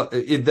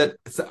that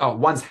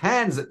one's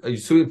hands,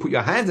 so you put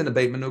your hands in a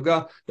beit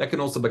menuga, that can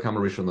also become a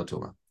rishon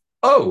l'tumah.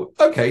 Oh,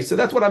 okay. So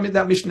that's what I mean.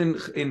 That Mishnah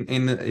in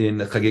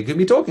Chagig can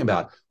be talking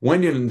about.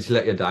 When you're in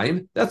Netilat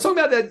Yadayim, that's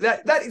talking about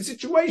that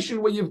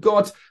situation where you've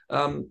got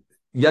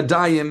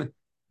Yadayim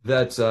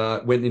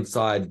that went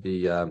inside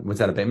the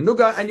Beit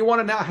Menuga, and you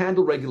want to now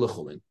handle regular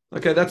chulin.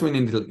 Okay, that's when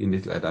in Netilat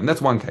Yadayim.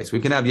 That's one case. We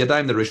can have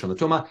Yadayim the Rishon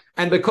l'Tumah,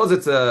 and because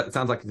it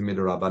sounds like it's a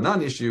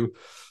midrabanan issue,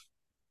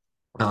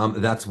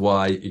 that's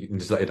why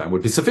Netilat Yadayim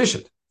would be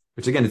sufficient.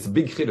 Which again, it's a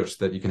big chiddush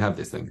that you can have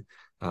this thing.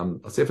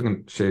 I'll see if I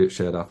can share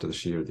it after the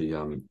shir, the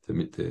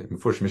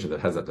Mefurish Mishnah that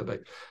has that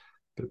debate.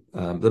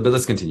 But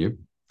let's continue.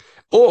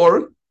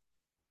 Or,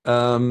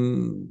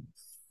 fine.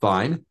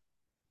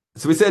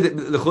 So we said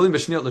the chulim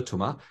v'shniot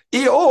l'tuma.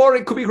 Or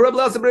it could be Reb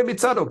Elazar Rebbe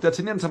Tzadok that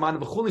tinem taman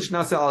v'chulin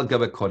shnasa al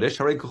gabe kodesh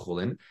harei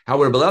k'chulin.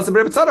 However, Reb Elazar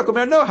Rebbe Tzadok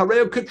omer no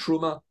harei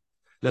k'truma.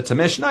 That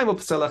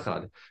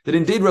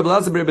indeed Reb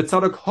Elazar Rebbe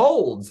Tzadok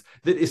holds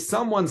that if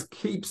someone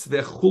keeps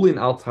their chulin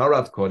al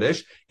taharat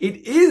kodesh,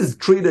 it is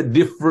treated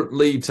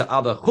differently to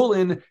other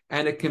chulin,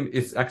 and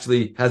it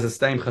actually has a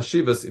same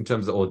chashivas in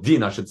terms of, or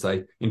din, I should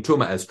say, in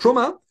truma as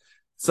truma,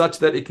 such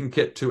that it can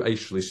get to a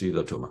shlishi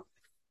l'tuma.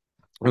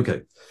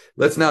 Okay,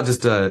 let's now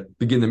just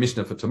begin the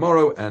Mishnah for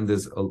tomorrow, and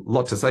there's a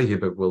lot to say here,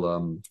 but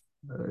we'll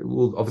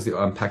obviously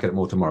unpack it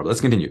more tomorrow.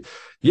 Let's continue.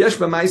 So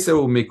now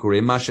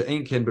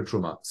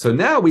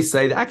we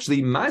say that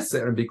actually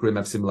Ma'aser and Bikkurim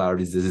have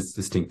similarities that is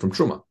distinct from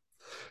Truma.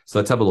 So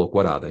let's have a look.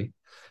 What are they?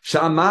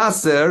 Both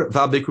Ma'aser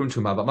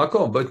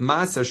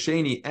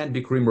Sheni and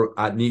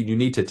Bikkurim you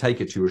need to take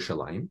it to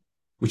Yerushalayim,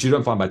 which you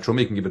don't find by Truma.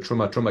 You can give a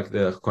Truma.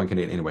 The Kohen can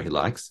eat any way he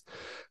likes.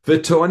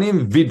 And they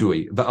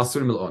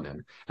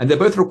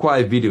both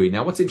require vidui.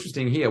 Now, what's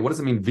interesting here? What does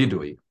it mean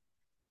vidui?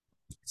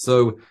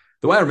 So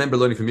the way I remember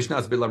learning from Mishnah,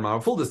 it's a bit like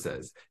Rav Fulda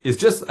says, is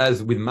just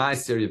as with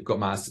Ma'aser, you've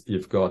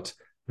got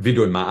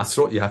Vidur and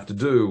Ma'asrot, you have to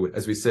do,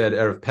 as we said,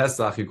 Erev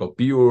Pesach, you've got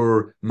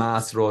Biur,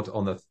 Ma'asrot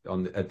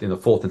in the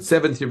 4th and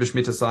 7th year of the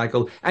Shemitah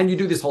cycle, and you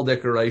do this whole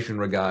declaration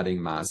regarding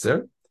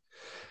Ma'aser.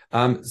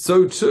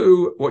 So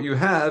too, what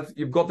you've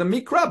got the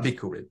Mikra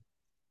Bikkurim.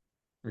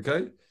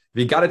 Okay?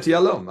 Vigarati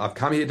Alom, I've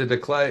come here to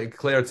declare,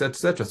 etc.,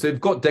 etc. So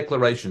you've got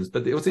declarations,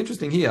 but what's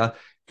interesting here,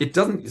 it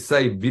doesn't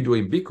say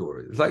vidui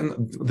bikur. It's like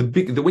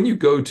when you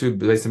go to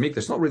Beis Hamikdash,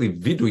 it's not really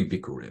vidui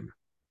bikurim.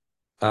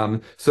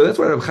 So that's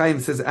why Reb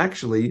Chaim says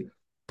actually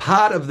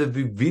part of the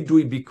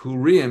vidui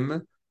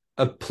bikurim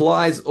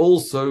applies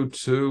also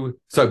to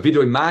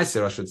vidui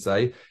ma'aser, I should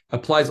say,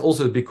 applies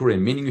also to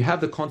bikurim, meaning you have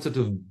the concept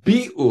of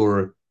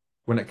biur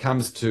when it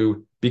comes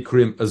to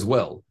bikurim as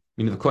well.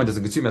 Meaning the Kohen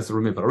doesn't consume as a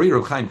remove, but I read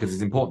Reb Chaim because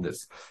it's important.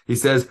 This he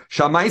says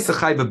Shamai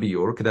Sechai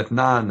Biur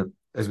Kedatnan,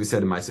 as we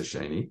said in Ma'aser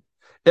Sheni.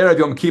 Erev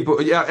Yom Kippur,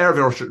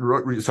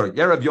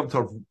 Erev Yom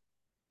Tov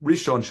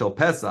Rishon Shel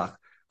Pesach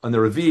on the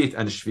Revit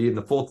and Shvi in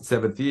the 4th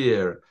and 7th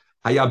year.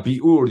 Haya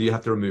Biur, you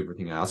have to remove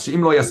everything else.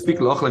 She'im lo yaspik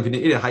lo'ochel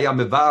v'ne'ir Haya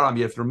Mevaram,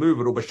 you have to remove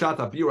it. Ubashat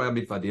Biur Haya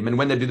Mitvadim, and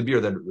when they do the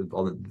Biur,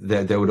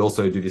 they would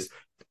also do this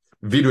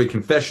vidui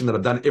confession that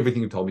I've done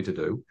everything you told me to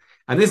do.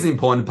 And this is the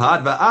important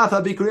part.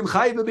 Va'atha Bikkurim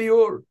Chai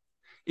Biur.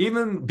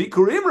 Even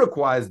Bikkurim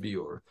requires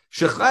biur.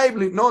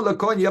 Shechayv no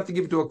lekohen, you have to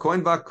give it to a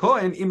kohen.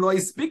 Va'kohen im lo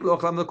yispik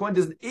lo'ochlam, the kohen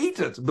doesn't eat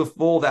it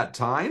before that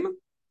time.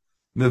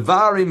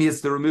 Mevarim, he has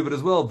to remove it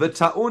as well.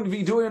 V'ta'un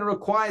vidui, and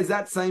requires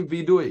that same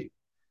vidui.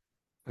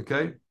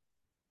 Okay.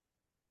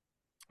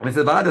 And it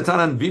says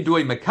v'adatanan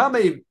vidui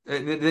mekame.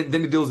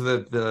 Then he deals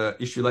with the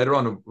issue later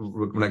on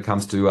when it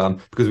comes to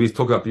because we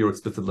talk about biur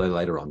explicitly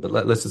later on. But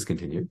let's just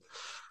continue.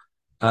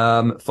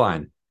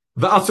 Fine.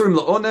 V'asurim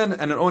la'onen,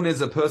 and an onen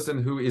is a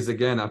person who is,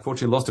 again,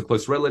 unfortunately lost a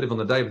close relative on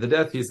the day of the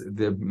death. He's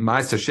the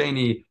Ma'aser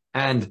Sheni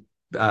and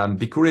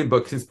Bikkurim,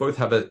 but since both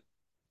have the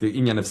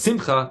inyan of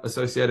simcha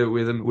associated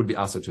with them, would be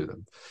asur to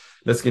them.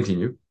 Let's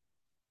continue.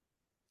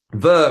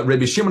 The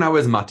Rabbi Shimon, however,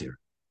 is matir.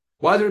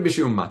 Why is Rabbi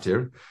Shimon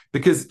matir?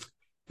 Because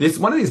it's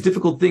one of these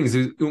difficult things.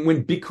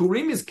 When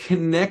Bikkurim is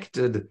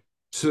connected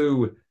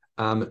to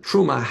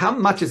Truma, how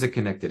much is it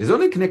connected? Is it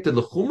only connected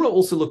l'chumra,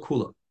 also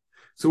l'kula?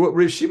 So what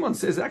Rav Shimon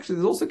says, actually,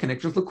 there's also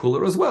connections to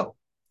Kula as well,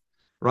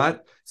 right?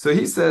 So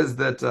he says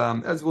that,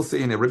 as we'll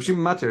see in here, Rav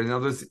Shimon Matir, in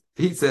other words,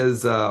 he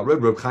says,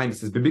 Reb Chaim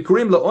says,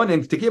 Bikkurim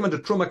la'onen, tekim under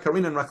Truma,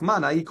 Karin, and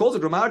Rachmana, he calls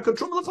it Ramar,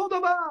 Truma l'chol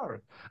davar,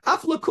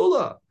 af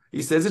l'kula.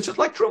 He says it's just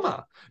like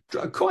Truma.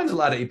 Kohen's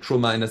allowed to eat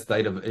Truma in a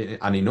state of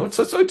aninut,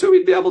 so too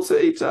he'd be able to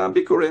eat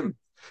Bikkurim.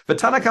 But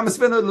Tana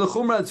Kamasvena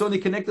l'chumra, it's only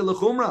connected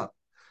l'chumra.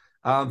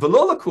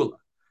 V'lo l'kula.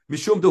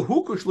 Because you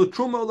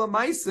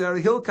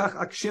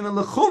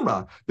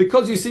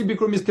see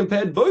Bikkurim is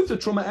compared both to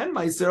Truma and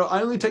Ma'aser,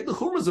 I only take the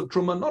Chumras of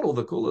Truma, not all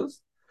the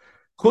Kulas.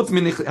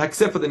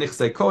 Except for the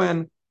Nichsei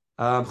Kohen,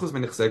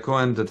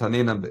 the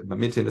Tanina,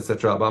 Mitin,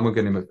 etc. But I won't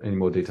get any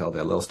more detail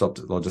there.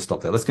 I'll just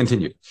stop there. Let's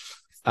continue. It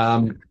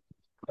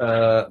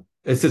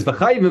says,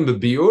 V'chayim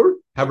b'biur,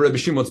 have Rabbi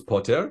Shimon's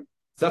poter.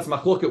 So that's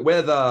machloket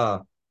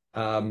whether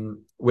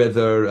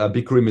whether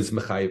Bikkurim is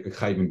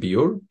Chayv in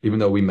Biur, even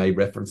though we made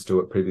reference to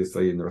it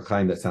previously in the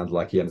Rechaim, that sounds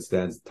like he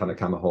understands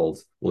Tanakama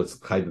holds, well, it's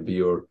Chayv in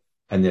Biur,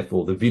 and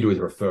therefore the Vidu is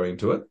referring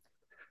to it.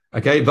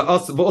 Okay,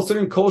 also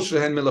in Kol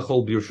Shehem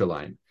Melechol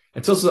B'Yushalayim.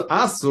 It's also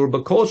Asur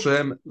B'Kol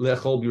Shehem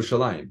Lechol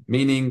B'Yushalayim,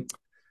 meaning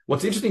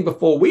what's interesting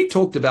we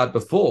talked about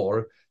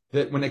before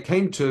that when it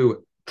came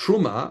to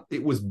Truma,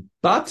 it was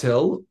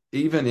Batel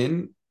it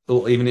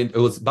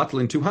was Batel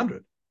in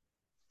 200.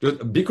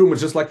 Bikkurim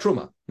was just like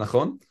Truma,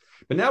 nachon?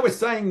 But now we're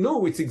saying,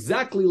 no, it's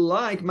exactly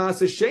like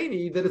Maaseh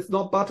Sheni, that it's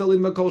not Batel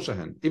in Makol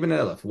Shehen, even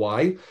Elef.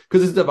 Why?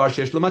 Because it's Davar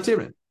Shesh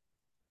L'Matirin.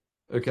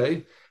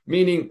 Okay?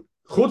 Meaning,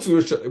 when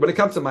it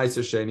comes to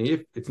Maaseh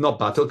Sheni, it's not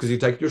Batel because you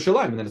take it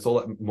Yerushalayim, and then it's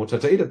all Mutar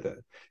to eat it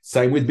there.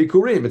 Same with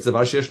Bikkurim, it's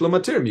Davar Shesh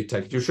L'Matirin, you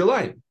take it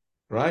Yerushalayim,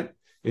 right?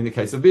 In the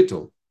case of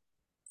Bitul.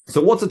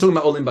 So what's it talking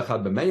about Olim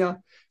B'chad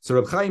B'meya? So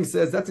Reb Chaim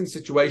says that's in a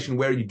situation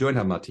where you don't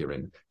have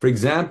Matirin. For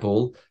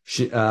example,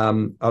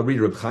 I'll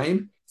read Reb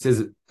Chaim.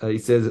 He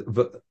says,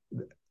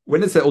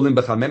 when it says Olim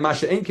B'chad B'meya,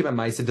 She'en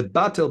K'ma'maisa de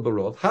Batel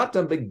Barov,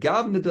 Hatam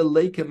Begavne de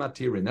Leike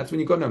Matirin. That's when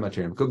you got no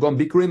Matirin. Because go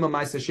Bikkurim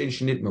Ma'maisa Shein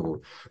Shinit Meru.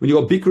 When you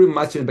got Bikkurim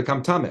Matirin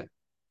become Tameh.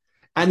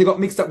 And you got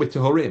mixed up with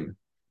Tehorim.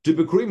 Do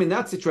Bikkurim in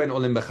that situation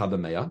Olim B'chad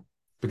B'meya?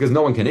 Because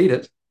no one can eat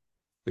it.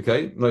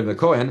 Okay? Not even the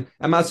Kohen.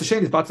 And Maaseh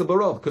Sheni is Batel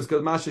Barov. Because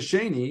Maaseh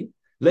Sheni,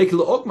 you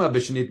know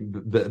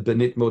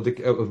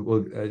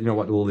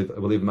what? We'll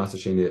leave Maaseh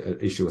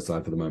Sheni issue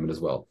aside for the moment as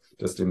well,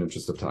 just in the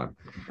interest of time.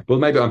 We'll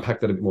maybe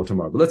unpack that a bit more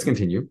tomorrow. But let's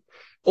continue.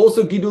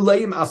 Also,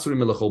 Giduleim Asurim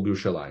Melechol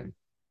B'Yushalayim.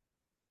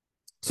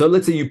 So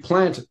let's say you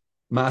plant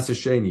Maaseh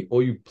Sheni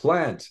or you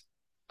plant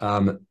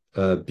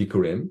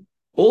Bikkurim.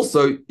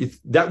 Also, it's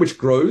that which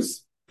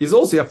grows is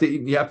also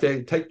you have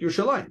to take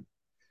Yerushalayim.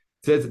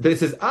 But it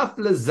says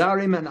Afla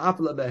Zarim and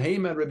Afla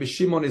Behema. Rabbi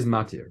Shimon is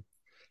Matir.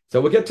 So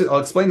I'll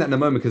explain that in a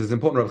moment because it's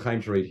important Rav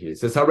Chaim to read here. It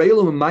says,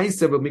 Harayelu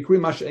Ma'aser B'Bikkurim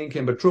Masha'en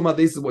Ken B'Truma.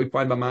 This is what we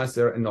find by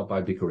Ma'aser and not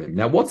by Bikkurim.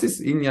 Now, what's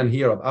this inyan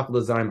here of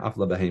Afla Zarim,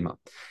 Afla Behema? Now,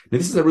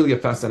 this is a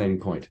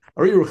fascinating point.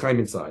 I'll read Rav Chaim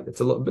inside. It's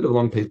a bit of a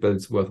long piece, but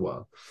it's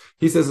worthwhile.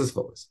 He says as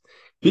follows: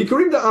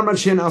 Bikkurim da Amran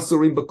Shen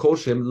Asurim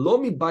B'Koshem Lo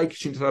Mi Baik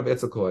Shintrav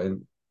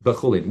Etzakohen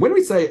B'Chulin. When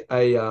we say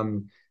that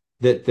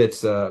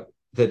it's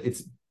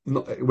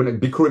not, when a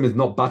Bikkurim is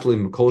not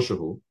battling Kol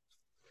Shehu,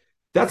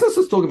 that's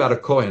also talking about a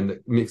Kohen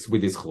that mixed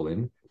with his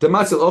Chulin.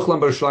 Because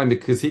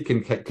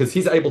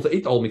he's able to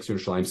eat all mixed in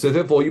Yerushalayim. So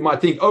therefore you might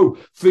think, oh,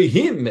 for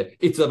him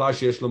it's a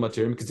Vashesh Lo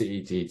because he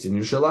eats in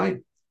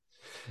Yerushalayim.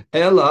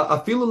 Ella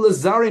afilu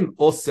lezarim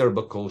oser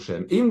b'kol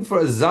shem. Even for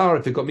a zar,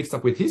 if it got mixed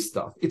up with his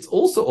stuff, it's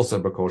also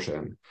oser b'kol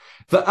shem.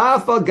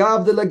 V'afa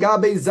gav de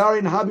legabe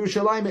zarin hab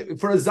Yerushalayim.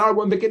 For a zar,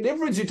 won't make a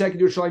difference. You take it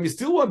to Yerushalayim, you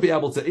still won't be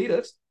able to eat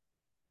it.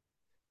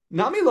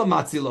 Nami lo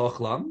matzi lo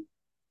ochlam.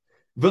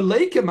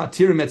 V'leike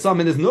matirim etzam,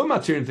 and there's no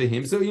matirim for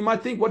him. So you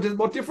might think, what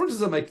difference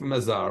does it make from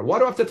a zar? Why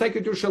do I have to take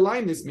it to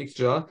Yerushalayim, this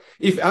mixture,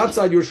 if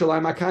outside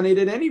Yerushalayim I can't eat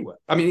it anyway?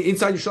 I mean,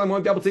 inside Yerushalayim I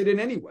won't be able to eat it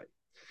anyway.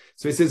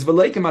 So he says,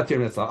 "V'leike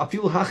matirim etzam." I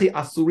feel hachi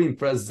asurim,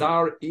 for a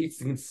zar eats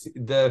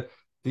the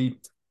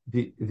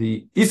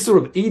issur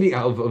of eating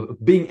of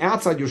being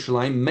outside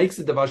Yerushalayim makes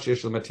the davar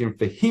sheyesh matirim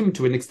for him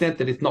to an extent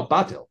that it's not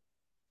batel.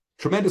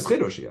 Tremendous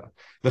chidush here.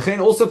 V'chein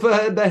also for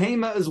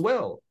behema as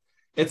well.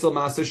 Etzel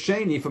maaseh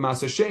sheni for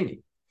maaseh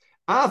sheni.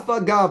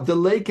 Afagav the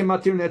lake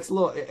matirin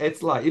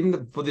etzla.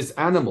 Even for this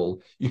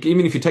animal,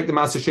 even if you take the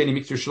maaseh sheni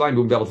mix your shalaim, you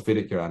won't be able to feed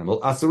it your animal.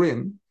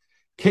 Asurim,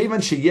 kevan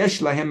sheyesh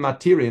lahem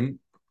matirin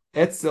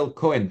etzel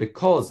kohen.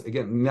 Because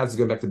again, now this is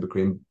going back to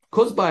Bikkurim.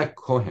 Because by a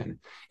kohen,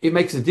 it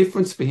makes a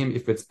difference for him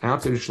if it's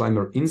outside Yerushalayim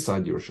or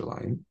inside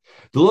Yerushalayim.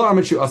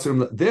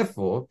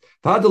 Therefore,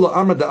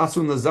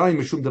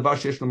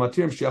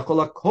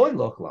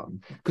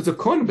 because a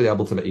kohen will be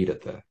able to eat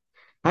it there.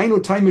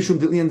 Because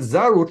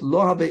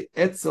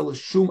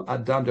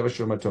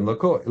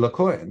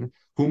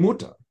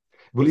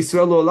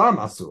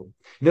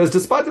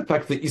despite the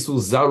fact that Isul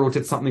Zarut,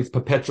 it's something that's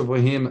perpetual for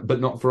him, but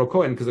not for a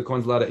Kohen, because a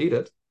Kohen's allowed to eat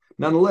it.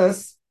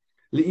 Nonetheless,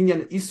 the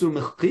Isur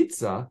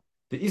Mechitza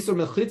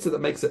that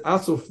makes it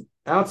asur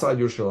outside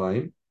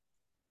Yerushalayim,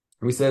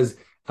 he says,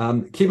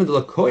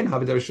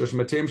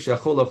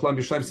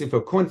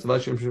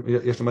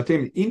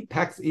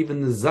 impacts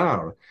even the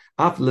Zar,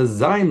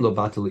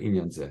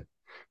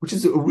 which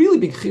is a really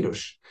big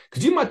chidush.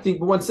 Because you might think,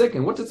 well, 1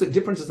 second, what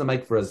difference does it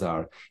make for a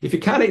zar? If you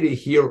can't eat it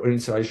here or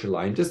inside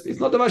Yerushalayim, it's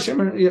not the Vashem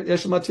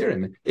Yeshel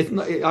Matirim.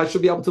 I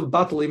should be able to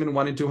battle even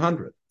 1 in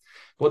 200.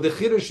 What the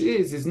chidush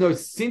is no,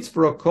 since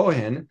for a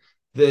kohen,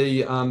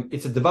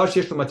 it's a devar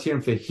Yeshel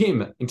Matirim for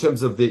him in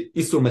terms of the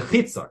isur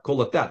mechitza,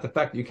 call it that, the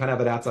fact that you can't have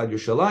it outside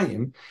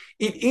Yerushalayim,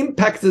 it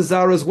impacts the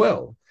zar as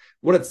well.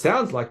 What it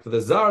sounds like for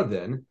the zar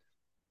then,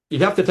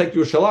 you'd have to take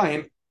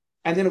Yerushalayim,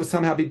 and then it would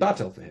somehow be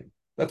battle for him.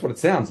 That's what it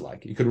sounds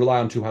like. You could rely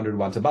on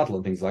 201 to battle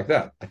and things like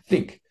that, I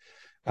think.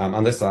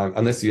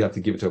 Unless you have to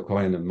give it to a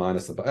Kohen and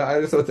minus it.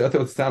 That's what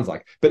it sounds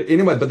like. But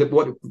anyway, the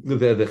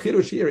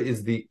chidush here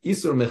is the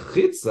Isur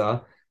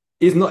Mechitza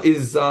even though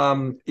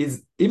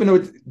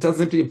it doesn't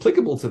seem to be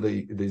applicable to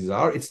the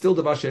Zar, it's still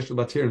Davar Shesh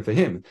Batirin for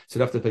him. So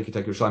you have to take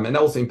Yerushalayim. And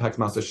that also impacts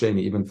Master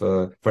Sheni even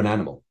for an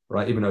animal,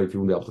 right? Even though if you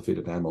won't be able to feed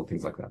an animal,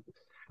 things like that.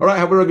 All right,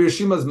 however, Rabbi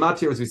Yeshima's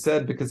matir, as we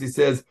said, because he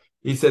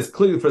says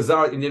clearly for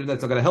Zar, in the internet,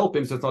 it's not going to help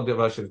him, so it's not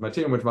Davar Shesh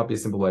Batirin, which might be a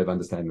simple way of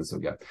understanding this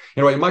again.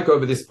 Anyway, you might go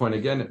over this point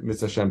again,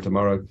 Mr. Hashem,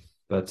 tomorrow,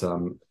 but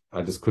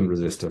I just couldn't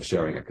resist of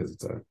sharing it because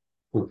it's a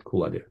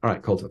cool idea. All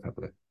right, Kol Tov, have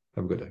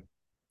a good day.